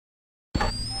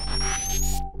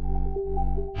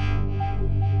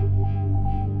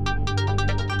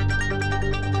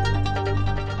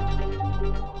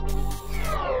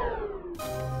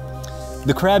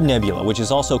The Crab Nebula, which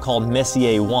is also called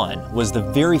Messier 1, was the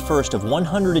very first of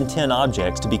 110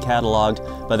 objects to be catalogued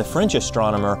by the French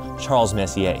astronomer Charles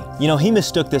Messier. You know, he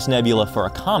mistook this nebula for a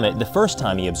comet the first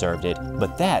time he observed it,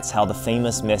 but that's how the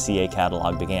famous Messier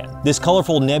catalogue began. This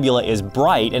colorful nebula is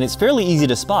bright and it's fairly easy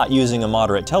to spot using a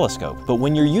moderate telescope, but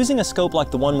when you're using a scope like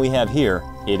the one we have here,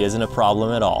 it isn't a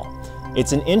problem at all.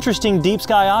 It's an interesting deep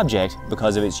sky object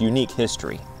because of its unique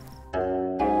history.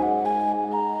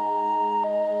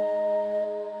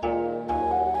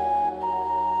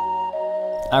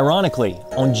 Ironically,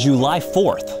 on July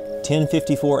 4th,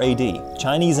 1054 AD,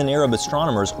 Chinese and Arab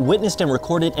astronomers witnessed and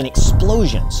recorded an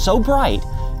explosion so bright,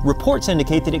 reports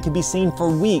indicate that it could be seen for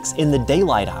weeks in the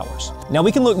daylight hours. Now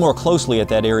we can look more closely at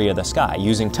that area of the sky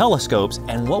using telescopes,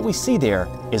 and what we see there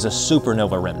is a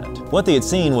supernova remnant. What they had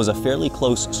seen was a fairly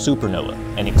close supernova,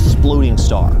 an exploding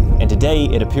star. And today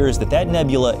it appears that that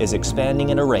nebula is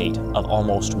expanding at a rate of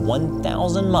almost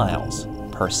 1,000 miles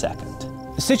per second.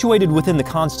 Situated within the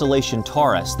constellation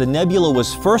Taurus, the nebula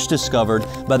was first discovered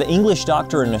by the English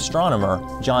doctor and astronomer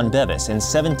John Bevis in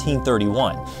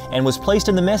 1731 and was placed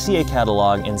in the Messier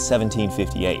catalogue in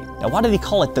 1758. Now, why did he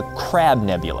call it the Crab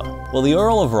Nebula? Well, the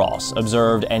Earl of Rosse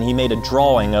observed and he made a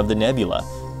drawing of the nebula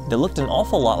that looked an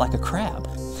awful lot like a crab.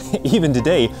 Even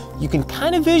today, you can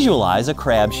kind of visualize a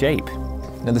crab shape.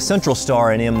 Now, the central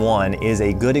star in M1 is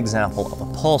a good example of a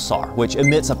pulsar, which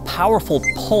emits a powerful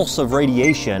pulse of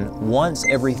radiation once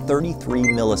every 33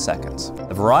 milliseconds.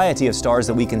 The variety of stars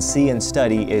that we can see and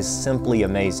study is simply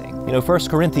amazing. You know, 1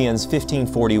 Corinthians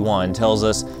 15:41 tells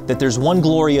us that there's one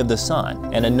glory of the sun,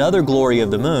 and another glory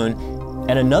of the moon,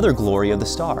 and another glory of the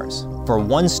stars. For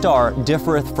one star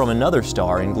differeth from another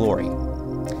star in glory.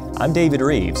 I'm David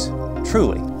Rives.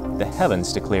 Truly, the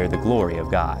heavens declare the glory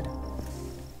of God.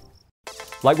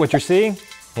 Like what you're seeing?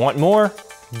 Want more?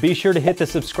 Be sure to hit the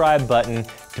subscribe button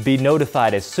to be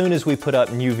notified as soon as we put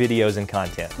up new videos and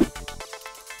content.